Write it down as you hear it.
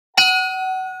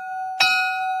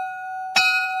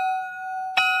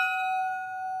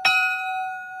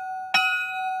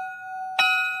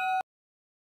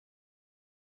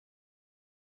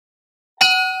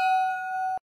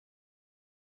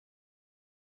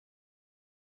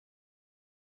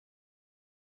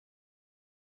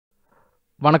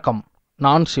வணக்கம்,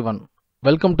 நான் Sivan.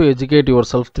 Welcome to educate your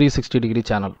self 360 degree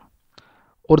channel.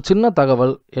 ஒரு சின்ன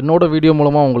தகவல் என்னோட வீடியோ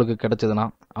மூலமாக உங்களுக்கு கிடைச்சதுன்னா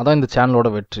அதான் இந்த சேனலோட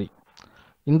வெற்றி.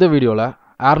 இந்த வீடியோவில்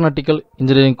ஏரோநாட்டிக்கல்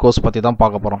இன்ஜினியரிங் கோர்ஸ் பற்றி தான்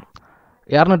பார்க்க போகிறோம்.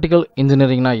 ஏரோநாட்டிக்கல்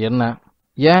இன்ஜினியரிங்னா என்ன,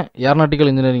 ஏன்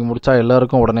ஏரோநாட்டிக்கல் இன்ஜினியரிங் முடித்தா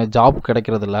எல்லாருக்கும் உடனே ஜாப்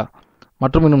கிடைக்கிறதில்ல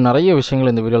மற்றும் இன்னும் நிறைய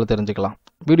விஷயங்கள் இந்த வீடியோவில் தெரிஞ்சுக்கலாம்.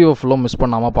 வீடியோ ஃபுல்லாக மிஸ்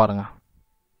பண்ணாமல் பாருங்கள்.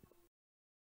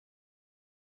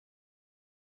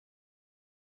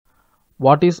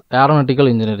 What is aeronautical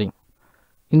engineering?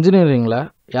 இன்ஜினியரிங்கில்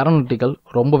aeronautical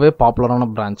ரொம்பவே பாப்புலரான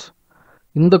பிரான்ச்.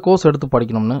 இந்த கோர்ஸ் எடுத்து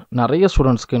படிக்கணும்னு நிறைய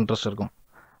ஸ்டூடெண்ட்ஸ்க்கு இன்ட்ரெஸ்ட் இருக்கும்.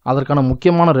 அதற்கான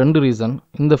முக்கியமான 2 ரீசன்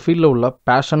இந்த ஃபீல்டில் உள்ள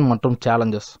பேஷன் மற்றும்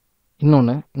சேலஞ்சஸ்,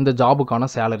 இன்னொன்று இந்த ஜாபுக்கான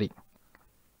சேலரி.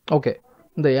 ஓகே,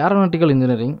 இந்த ஏரோநாட்டிக்கல்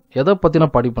இன்ஜினியரிங் எதை பற்றின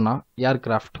படிப்புனா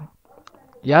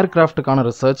ஏர்கிராஃப்ட்டுக்கான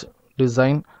ரிசர்ச்,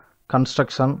 டிசைன்,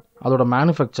 கன்ஸ்ட்ரக்ஷன், அதோட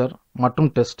மேனுஃபேக்சர்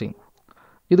மற்றும் டெஸ்டிங்.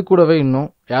 இது கூடவே இன்னும்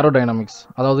ஏரோடைனமிக்ஸ்,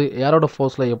 அதாவது ஏரோட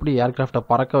ஃபோர்ஸில் எப்படி ஏர்கிராஃப்டை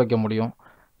பறக்க வைக்க முடியும்,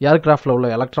 ஏர்கிராஃப்டில் உள்ள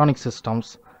electronic systems,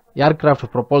 aircraft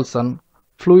propulsion,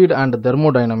 fluid and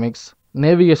thermodynamics,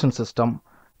 navigation system,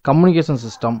 communication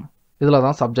system, இதில்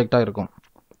தான் சப்ஜெக்டாக இருக்கும்.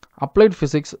 அப்ளைட்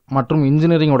ஃபிசிக்ஸ் மற்றும்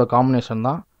இன்ஜினியரிங்கோட காம்பினேஷன்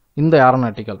தான் இந்த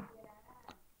ஏரோநாட்டிக்கல்.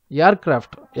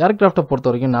 ஏர்கிராஃப்டை பொறுத்த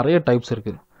வரைக்கும் நிறைய டைப்ஸ்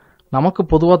இருக்குது. நமக்கு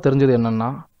பொதுவாக தெரிஞ்சது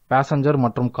என்னென்னா பேசஞ்சர்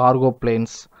மற்றும் cargo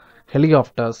planes,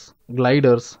 helicopters,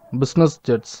 gliders, business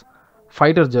ஜெட்ஸ்,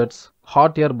 fighter ஜெட்ஸ்,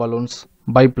 hot air balloons,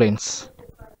 பைப்ளைன்ஸ்.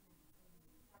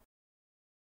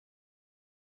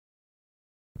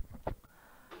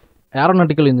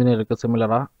 Aeronautical இன்ஜினியருக்கு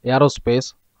சிமிலராக aerospace,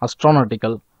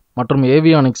 அஸ்ட்ரானாட்டிக்கல் மற்றும்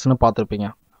ஏவியானிக்ஸ்னு பார்த்துருப்பீங்க.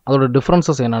 அதோட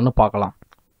டிஃப்ரென்சஸ் என்னன்னு பார்க்கலாம்.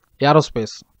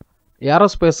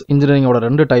 ஏரோஸ்பேஸ் இன்ஜினியரிங்கோட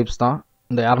 2 டைப்ஸ் தான்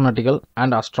இந்த ஏரோநாட்டிக்கல்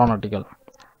அண்ட் அஸ்ட்ரானாட்டிக்கல்.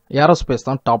 ஏரோஸ்பேஸ்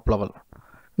தான் டாப் லெவல்.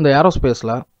 இந்த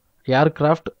ஏரோஸ்பேஸில்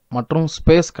ஏர்கிராஃப்ட் மற்றும்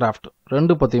ஸ்பேஸ் கிராஃப்ட்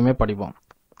 2 பற்றியுமே படிப்போம்.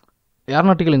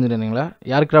 ஏரோநாட்டிக்கல் இன்ஜினியரிங்கில்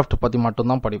ஏர்கிராஃப்ட் பற்றி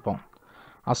மட்டும்தான் படிப்போம்.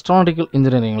 அஸ்ட்ரானாட்டிக்கல்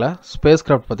இன்ஜினியரிங்கில் ஸ்பேஸ்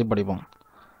கிராஃப்ட் பற்றி படிப்போம்.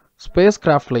 ஸ்பேஸ்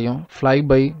கிராஃப்ட்லேயும் ஃப்ளை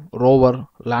பை, ரோவர்,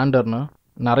 லேண்டர்னு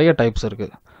நிறைய டைப்ஸ்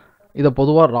இருக்குது. இதை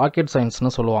பொதுவாக ராக்கெட்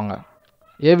சயின்ஸ்னு சொல்லுவாங்க.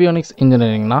 ஏவியானிக்ஸ்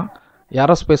இன்ஜினியரிங்னா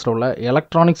ஏரோஸ்பேஸில் உள்ள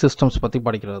எலக்ட்ரானிக் சிஸ்டம்ஸ் பற்றி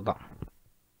படிக்கிறது தான்.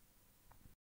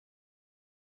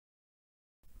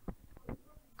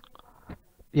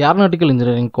 Aeronautical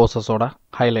engineering கோர்சஸோட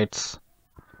highlights.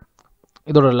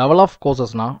 இதோட level of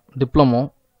கோர்சஸ்னால் diploma,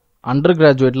 under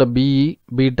கிராஜுவேட்டில் BE,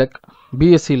 BTech,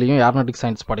 பிஎஸ்சிலையும் aeronautic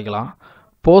science படிக்கலாம்.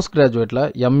 போஸ்ட் கிராஜுவேட்டில்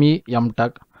எம்இ,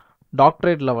 எம்டெக்,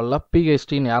 டாக்டரேட் லெவலில்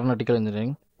பிஹெச்டி இன் ஏரோநாட்டிக்கல்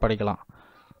இன்ஜினியரிங் படிக்கலாம்.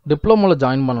 டிப்ளமோவில்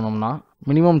ஜாயின் பண்ணணும்னா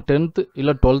மினிமம் 10th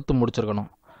இல்லை 12th முடிச்சிருக்கணும்.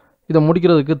 இதை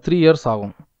முடிக்கிறதுக்கு 3 years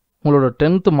ஆகும். உங்களோட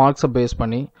 10th மார்க்ஸை பேஸ்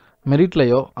பண்ணி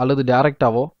மெரிட்லேயோ அல்லது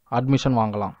டைரெக்டாவோ அட்மிஷன்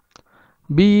வாங்கலாம்.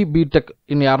 BE, BTech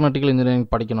in aeronautical engineering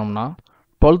படிக்கணும்னா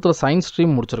 12th சயின்ஸ்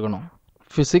ஸ்ட்ரீம் முடிச்சிருக்கணும்.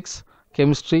 ஃபிசிக்ஸ்,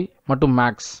 கெமிஸ்ட்ரி மற்றும்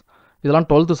மேக்ஸ் இதெல்லாம்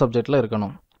 12th சப்ஜெக்டில்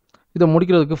இருக்கணும். இதை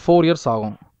முடிக்கிறதுக்கு 4 years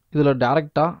ஆகும். இதில்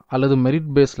டைரெக்டாக அல்லது மெரிட்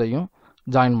பேஸ்லையும்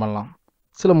ஜாயின் பண்ணலாம்.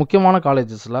 சில முக்கியமான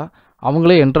காலேஜஸில்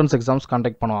அவங்களே என்ட்ரன்ஸ் எக்ஸாம்ஸ்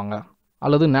கண்டக்ட் பண்ணுவாங்க,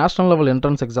 அல்லது நேஷ்னல் லெவல்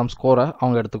என்ட்ரன்ஸ் எக்ஸாம் ஸ்கோரை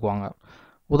அவங்க எடுத்துக்குவாங்க.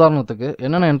 உதாரணத்துக்கு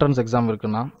என்னென்ன என்ட்ரன்ஸ் எக்ஸாம்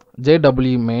இருக்குன்னா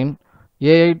JEE main,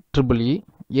 AIEEE,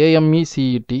 AME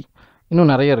CET,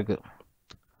 இன்னும் நிறைய இருக்குது.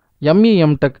 எம்இ,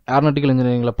 எம்டெக் ஏரோநாட்டிக்கல்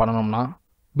இன்ஜினியரிங்கில் பண்ணணும்னா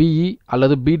பிஇ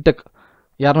அல்லது பிடெக்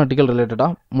ஏரோநாட்டிக்கல்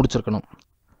ரிலேட்டடாக முடிச்சிருக்கணும்.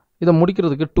 இதை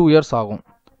முடிக்கிறதுக்கு 2 years ஆகும்.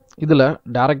 இதில்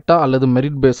டைரெக்டாக அல்லது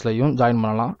மெரிட் பேஸ்லையும் ஜாயின்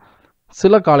பண்ணலாம்.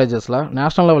 சில காலேஜஸில்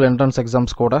நேஷ்னல் லெவல் என்ட்ரன்ஸ்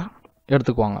எக்ஸாம்ஸ் கூட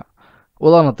எடுத்துக்குவாங்க.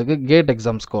 உதாரணத்துக்கு கேட்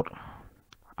எக்ஸாம் ஸ்கோர்.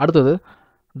 அடுத்தது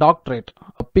doctorate,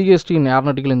 PhD in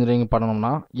aeronautical engineering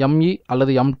பண்ணணும்னா எம்இ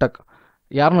அல்லது எம்டெக்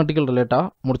ஏரோநாட்டிக்கல்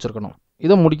ரிலேட்டாக முடிச்சிருக்கணும்.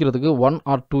 இதை முடிக்கிறதுக்கு 1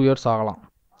 or 2 years ஆகலாம்.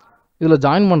 இதில்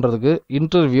ஜாயின் பண்ணுறதுக்கு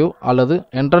இன்டர்வியூ அல்லது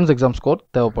என்ட்ரன்ஸ் எக்ஸாம் ஸ்கோர்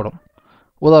தேவைப்படும்.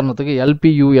 உதாரணத்துக்கு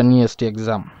LPUNEST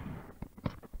எக்ஸாம்.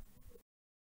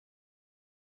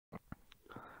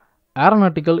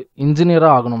 ஏரோநாட்டிக்கல்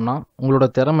இன்ஜினியராக ஆகணும்னா உங்களோட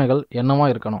திறமைகள் என்னவா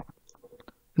இருக்கணும்?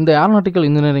 இந்த ஏரோநாட்டிக்கல்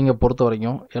இன்ஜினியரிங்கை பொறுத்த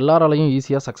வரைக்கும் எல்லாராலையும்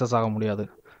ஈஸியாக சக்ஸஸ் ஆக முடியாது.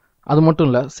 அது மட்டும்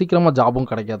இல்லை, சீக்கிரமாக ஜாபும்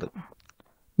கிடைக்காது.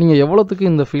 நீங்கள் எவ்வளோத்துக்கு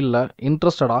இந்த ஃபீல்டில்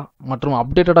இன்ட்ரெஸ்டடாக மற்றும்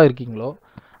அப்டேட்டடாக இருக்கீங்களோ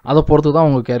அதை பொறுத்து தான்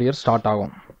உங்கள் கேரியர் ஸ்டார்ட்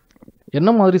ஆகும். என்ன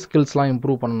மாதிரி ஸ்கில்ஸ்லாம்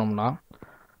இம்ப்ரூவ் பண்ணணும்னா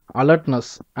alertness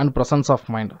and presence of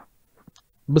mind,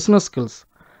 business skills.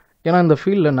 ஏன்னா இந்த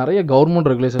ஃபீல்டில் நிறைய கவர்மெண்ட்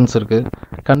ரெகுலேஷன்ஸ் இருக்குது,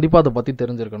 கண்டிப்பாக அதை பற்றி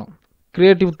தெரிஞ்சிருக்கணும்.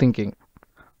 Creative thinking,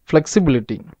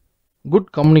 flexibility, good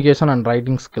communication and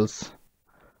writing skills,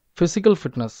 physical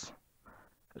fitness,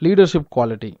 leadership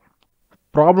quality,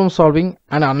 problem solving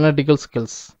and analytical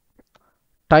skills,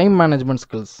 time management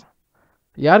skills.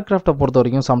 ஏர்கிராஃப்டை பொறுத்த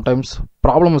வரைக்கும் சம்டைம்ஸ்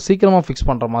ப்ராப்ளமை சீக்கிரமாக ஃபிக்ஸ்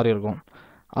பண்ணுற மாதிரி இருக்கும்.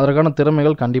 அதற்கான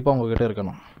திறமைகள் கண்டிப்பாக உங்கள்கிட்ட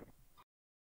இருக்கணும்.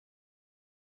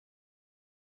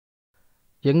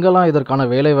 எங்கெல்லாம் இதற்கான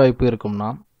வேலைவாய்ப்பு இருக்கும்னா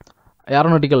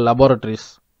aeronautical laboratories,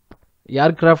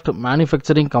 aircraft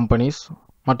manufacturing companies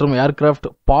மற்றும் aircraft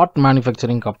part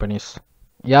manufacturing companies.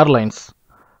 Airlines,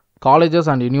 colleges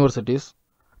and universities,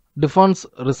 defence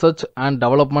research and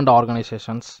development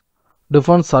organisations,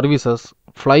 defence services,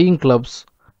 flying clubs,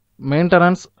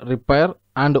 maintenance, repair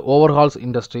and ஓவர்ஹால்ஸ்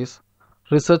industries,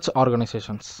 research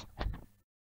organisations.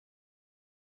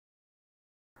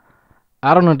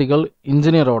 Aeronautical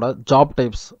இன்ஜினியரோட job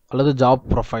types அல்லது job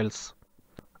profiles.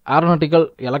 Aeronautical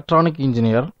electronic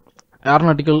engineer,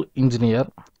 aeronautical engineer,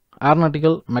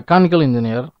 aeronautical mechanical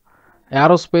engineer,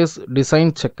 aerospace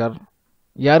design checker,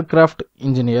 aircraft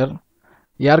engineer,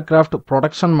 aircraft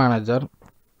production manager,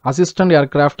 assistant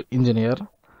aircraft engineer,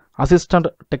 assistant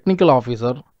technical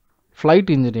officer,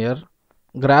 flight engineer,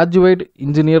 graduate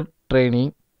engineer trainee,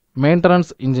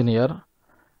 maintenance engineer,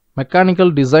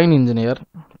 mechanical design engineer,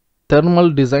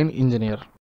 thermal design engineer.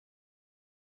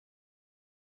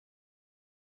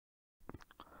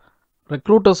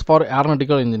 Recruiters for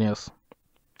aeronautical engineers.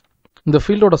 இந்த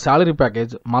ஃபீல்டோட salary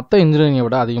package மற்ற இன்ஜினியரிங்கை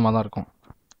விட அதிகமாக தான் இருக்கும்.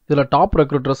 இதில் top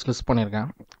recruiters list பண்ணியிருக்கேன்.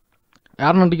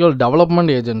 Aeronautical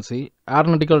development agency,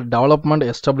 aeronautical development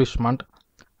establishment,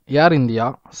 air India,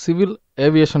 civil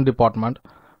aviation department,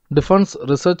 defence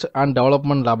research and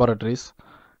development laboratories,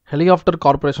 helicopter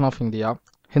corporation of India,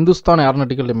 Hindustan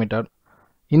aeronautical limited,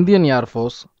 Indian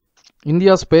air force,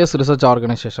 India space research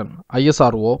organisation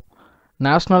ISRO,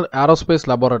 national aerospace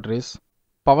laboratories,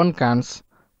 Pawan Cannes,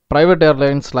 private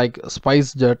airlines like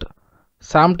SpiceJet,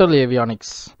 Samtel Avionics.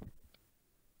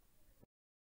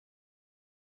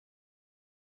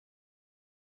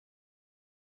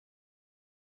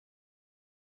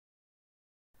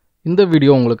 இந்த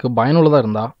video உங்களுக்கு பயனுள்ளதாக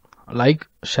இருந்தால் like,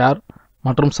 share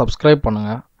மற்றும் subscribe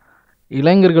பண்ணுங்கள்.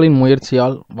 இளைஞர்களின்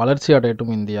முயற்சியால் வளர்ச்சி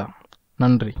அடையட்டும் India.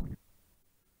 நன்றி.